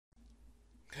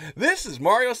This is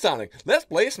MARIOSONIC. Let's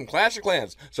play some Clash of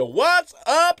Clans. So what's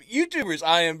up, YouTubers?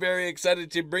 I am very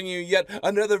excited to bring you yet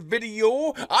another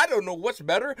video. I don't know what's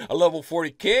better, a level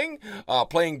 40 king,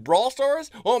 playing Brawl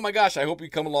Stars. Oh my gosh, I hope you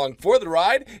come along for the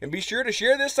ride, and be sure to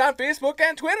share this on Facebook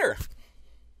and Twitter.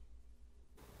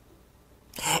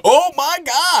 Oh my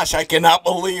gosh, I cannot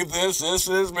believe this. This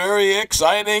is very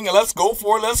exciting. Let's go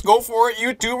for it. Let's go for it,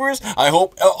 YouTubers. I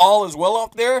hope all is well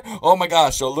up there. Oh my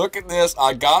gosh, so look at this.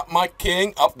 I got my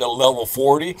king up to level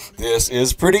 40. This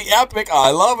is pretty epic.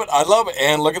 I love it. I love it.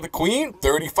 And look at the queen,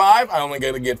 35. I only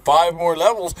got to get 5 more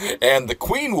levels, and the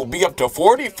queen will be up to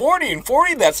 40. 40 and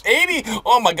 40, that's 80.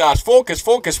 Oh my gosh, focus,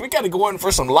 focus. We got to go in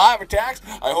for some live attacks.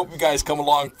 I hope you guys come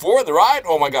along for the ride.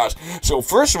 Oh my gosh. So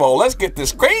first of all, let's get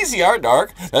this crazy hard dark.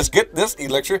 Let's get this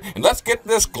elixir, and let's get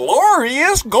this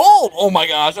glorious gold. Oh my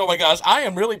gosh, I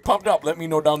am really pumped up. Let me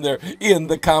know down there in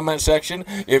the comment section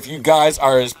if you guys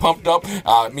are as pumped up.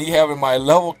 Me having my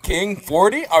level king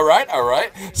 40. All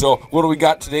right. So what do we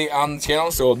got today on the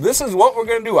channel? So this is what we're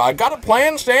gonna do. I got a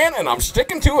plan, Stan, and I'm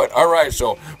sticking to it. All right,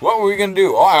 so what were we gonna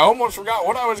do? Oh, I almost forgot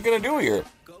what I was gonna do here.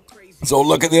 So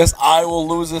look at this. I will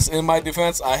lose this in my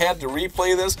defense. I had to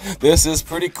replay this. This is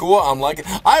pretty cool. I'm liking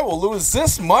it. I will lose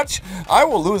this much. I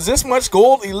will lose this much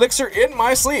gold elixir in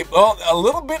my sleep. Well, a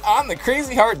little bit on the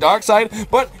crazy hard dark side,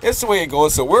 but it's the way it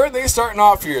goes. So where are they starting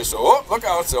off here? So look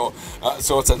out. So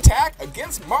it's attack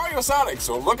against MARIOSONIC.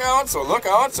 So look out.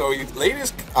 So he laid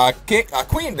his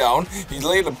queen down. He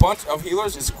laid a bunch of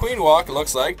healers. His queen walk, it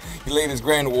looks like. He laid his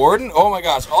grand warden. Oh my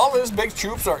gosh. All his big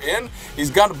troops are in.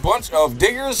 He's got a bunch of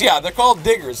diggers. Yeah, they're called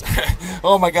diggers.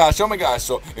 Oh my gosh.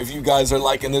 So if you guys are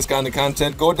liking this kind of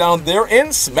content, go down there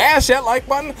and smash that like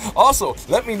button. Also,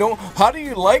 let me know, how do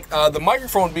you like the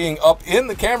microphone being up in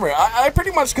the camera? I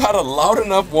pretty much got a loud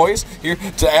enough voice here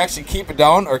to actually keep it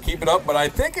down or keep it up, but I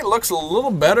think it looks a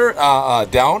little better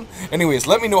down. Anyways,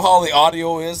 let me know how the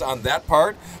audio is on that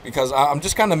part, because I'm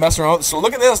just kind of messing around. So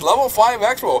look at this, level 5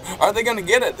 Expo. Are they going to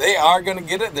get it? They are going to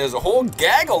get it. There's a whole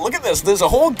gaggle. Look at this. There's a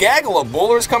whole gaggle of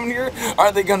bowlers coming here.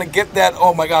 Are they going to get that?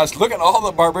 Oh my gosh, look at all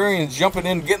the barbarians jumping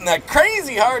in, getting that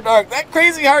crazy hard dark. That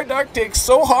crazy hard dark takes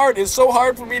so hard. It's so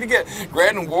hard for me to get.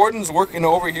 Grand wardens working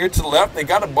over here to the left. They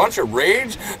got a bunch of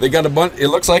rage. They got a bunch, it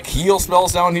looks like heal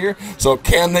spells down here. So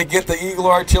can they get the eagle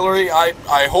artillery?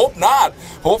 I hope not.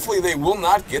 Hopefully they will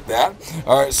not get that.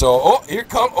 All right, so here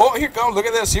come. Look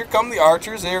at this. Here come the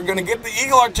archers. They are going to get the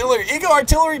eagle artillery. Eagle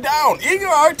artillery down.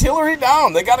 Eagle artillery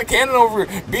down. They got a cannon over,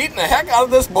 beating the heck out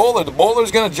of this bowler. The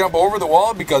bowler's going to jump over the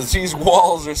wall because these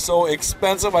walls are so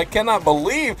expensive. I cannot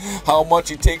believe how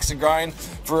much it takes to grind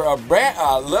for a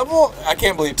level. I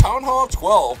can't believe Town Hall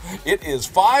 12. It is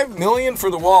 5 million for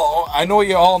the wall. I know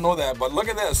you all know that, but look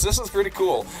at this. This is pretty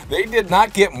cool. They did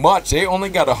not get much. They only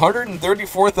got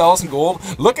 134,000 gold.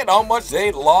 Look at how much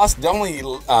they lost. Definitely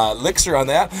elixir on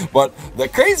that. But the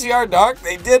crazy hard dark,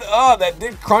 they did. That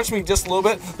did crunch me just a little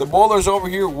bit. The bowlers over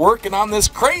here working on this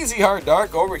crazy hard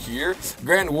dark over here.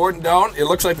 Grand warden down. It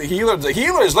looks like the healers. The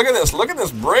healers. Look at this. Look at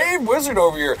this brave wizard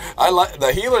over here. I like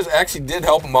the healers. Actually did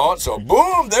help him out. So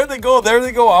boom. There they go.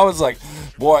 I was like,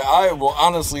 boy, I will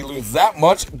honestly lose that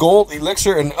much gold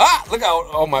elixir. And look out.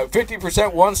 Oh, my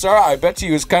 50% 1 star. I bet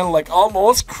you was kind of like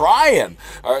almost crying.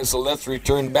 All right, so let's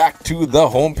return back to the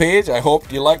home page. I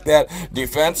hope you like that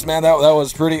defense, man. That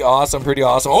was pretty awesome.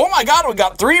 Oh my God, we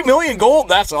got 3 million gold.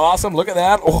 That's awesome. Look at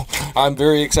that. Oh, I'm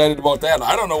very excited about that.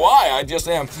 I don't know why. I just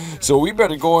am. So we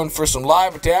better go in for some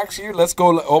live attacks here. Let's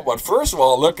go. Oh, but first of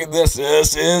all, look at this.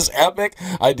 This is epic.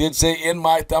 I did say in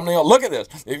my thumbnail. Look at this.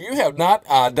 If you have not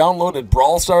downloaded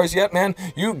Brawl Stars yet, man,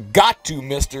 you got to,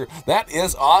 mister. That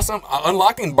is awesome.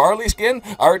 Unlocking Barley skin.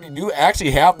 I already do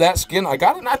actually have that skin. I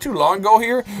got it not too long ago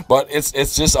here, but it's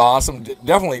just awesome.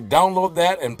 Definitely download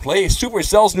that and play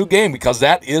Supercell's new game, because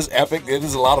that is epic. It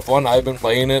is a lot of fun. I've been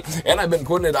playing it, and I've been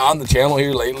putting it on the channel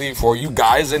here lately for you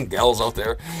guys and gals out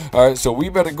there. All right, so we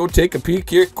better go take a peek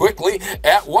here quickly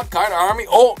at what kind of army.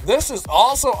 Oh, this is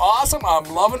also awesome. I'm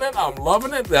loving it.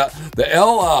 The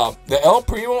El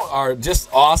Primo are just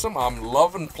awesome. I'm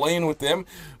loving playing with them.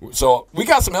 So we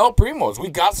got some El Primos, we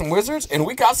got some wizards, and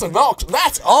we got some Velks.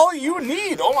 That's all you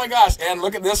need. Oh my gosh. And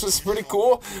look at this. This is pretty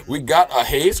cool. We got a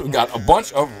haste. We got a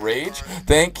bunch of rage.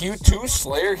 Thank you to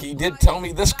Slayer. He did tell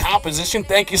me this composition.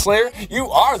 Thank you, Slayer. You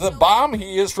are the bomb.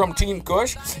 He is from Team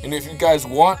Kush. And if you guys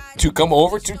want to come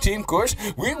over to Team Kush,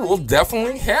 we will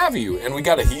definitely have you. And we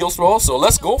got a heal spell, so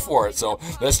let's go for it. So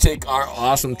let's take our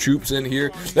awesome troops in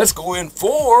here. Let's go in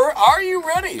for, are you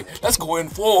ready? Let's go in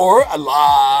for a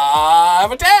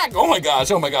live attack. Oh my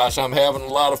gosh, I'm having a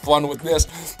lot of fun with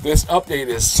this. This update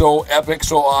is so epic,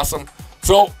 so awesome.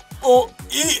 So Oh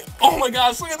my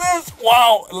gosh, look at this.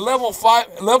 Wow, level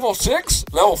 5, level 6,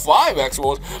 level 5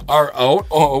 Expos are out.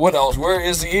 Oh, what else? Where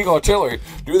is the Eagle Artillery?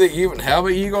 Do they even have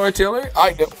an Eagle Artillery?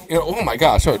 Oh my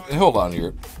gosh, hold on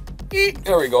here.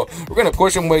 There we go. We're gonna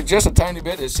push him away just a tiny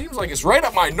bit. It seems like it's right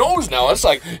up my nose now. It's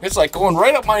like going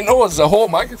right up my nose. The whole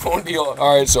microphone deal.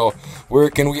 All right, so where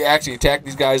can we actually attack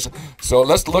these guys? So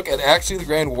let's look at actually the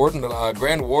Grand Warden.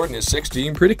 Grand Warden is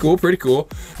 16. Pretty cool. Pretty cool.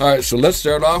 All right, so let's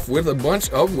start off with a bunch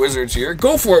of wizards here.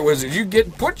 Go for it, wizards.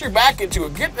 Put your back into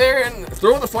it. Get there and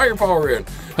throw the firepower in.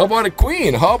 How about a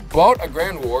queen? How about a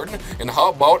Grand Warden? And how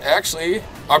about actually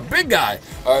our big guy?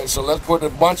 All right, so let's put a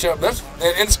bunch of.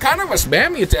 It's kind of a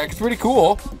spammy attack. It's pretty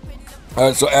cool.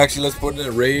 Alright, so actually let's put it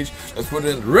in Rage. Let's put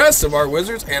in the rest of our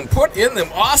wizards and put in them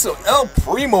awesome El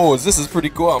Primos. This is pretty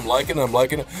cool. I'm liking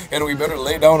it. And we better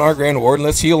lay down our Grand Warden.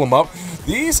 Let's heal them up.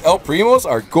 These El Primos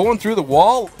are going through the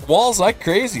walls like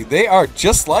crazy. They are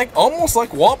just almost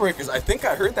like wall breakers. I think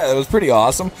I heard that. It was pretty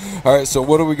awesome. Alright, so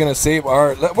what are we gonna save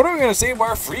our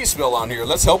free spell on here?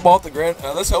 Let's help out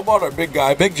let's help out our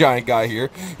big giant guy here.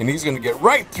 And he's gonna get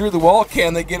right through the wall.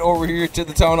 Can they get over here to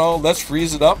the town hall? Let's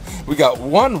freeze it up. We got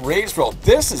one Rage spell.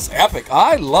 This is epic.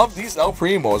 I love these El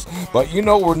Primos, but you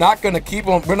know we're not gonna keep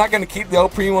them. We're not gonna keep the El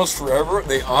Primos forever.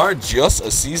 They are just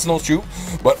a seasonal troop,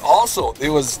 but also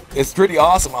it's pretty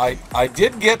awesome. I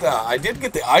did get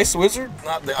the Ice Wizard,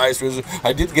 not the Ice Wizard.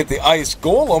 I did get the Ice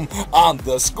Golem on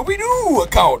the Scooby-Doo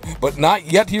account, but not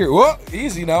yet here. Whoa,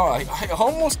 easy now. I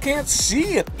almost can't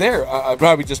see it there. I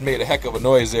probably just made a heck of a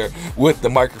noise there with the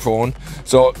microphone.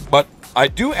 So, but I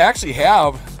do actually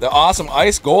have the awesome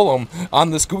Ice Golem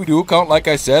on the Scooby-Doo account, like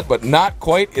I said, but not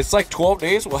quite. It's like 12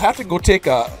 days. We'll have to go take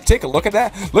a look at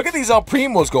that. Look at these El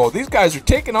Primos go. These guys are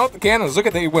taking out the cannons. Look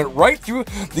at they went right through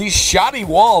these shoddy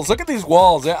walls. Look at these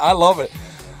walls. I love it.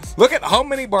 Look at how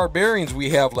many barbarians we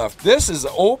have left. This is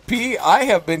OP. I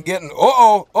have been getting...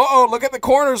 Look at the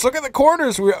corners. Look at the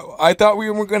corners. I thought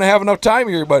we weren't going to have enough time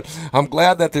here, but I'm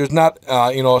glad that there's not,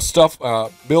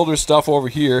 builder stuff over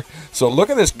here. So look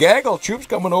at this gaggle of troops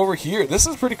coming over here. This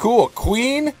is pretty cool.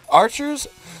 Queen, archers.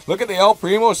 Look at the El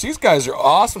Primos. These guys are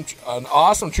awesome. An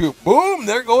awesome troop. Boom.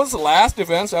 There goes the last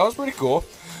defense. That was pretty cool.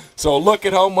 So look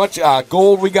at how much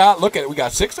gold we got. Look at it. We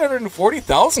got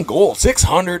 640,000 gold,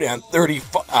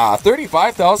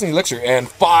 35,000 elixir, and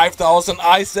 5,000.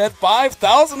 I said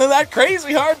 5,000 of that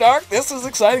crazy hard dark. This is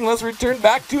exciting. Let's return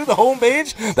back to the home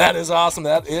page. That is awesome.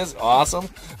 That is awesome.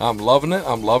 I'm loving it.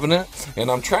 I'm loving it.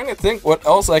 And I'm trying to think what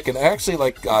else I can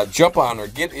actually jump on or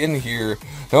get in here.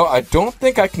 No, I don't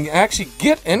think I can actually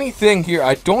get anything here.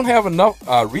 I don't have enough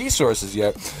resources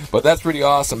yet, but that's pretty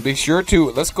awesome. Be sure to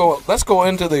let's go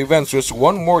into the events just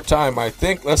one more time. I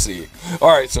think. Let's see. All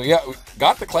right, so yeah, we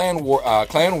got the clan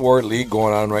war league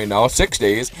going on right now. 6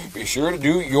 days. Be sure to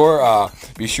do your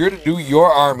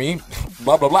army.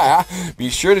 Blah blah blah. Be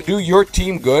sure to do your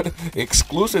team good.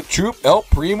 Exclusive troop El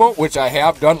Primo, which I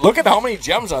have done. Look at how many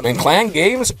gems on it. And clan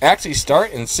games actually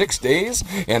start in 6 days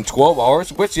and 12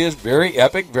 hours, which is very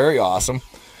epic, very awesome.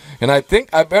 And I think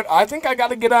I got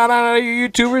to get on you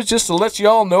YouTubers just to let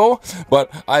y'all know. But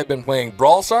I've been playing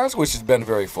Brawl Stars, which has been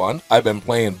very fun. I've been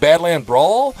playing Badland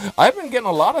Brawl. I've been getting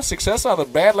a lot of success out of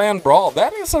Badland Brawl.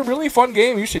 That is a really fun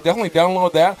game. You should definitely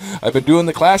download that. I've been doing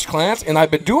the Clash Clans, and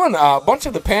I've been doing a bunch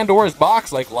of the Pandora's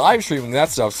Box, like live streaming that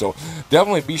stuff. So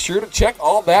definitely be sure to check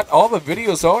all the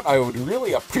videos out. I would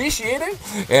really appreciate it.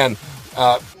 And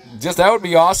just that would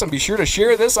be awesome. Be sure to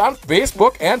share this on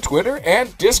Facebook and Twitter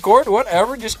and Discord,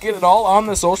 whatever. Just get it all on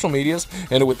the social medias.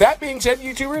 And with that being said,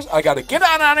 YouTubers, I got to get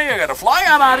on out of here. I got to fly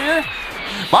on out of here.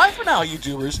 Bye for now,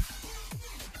 YouTubers.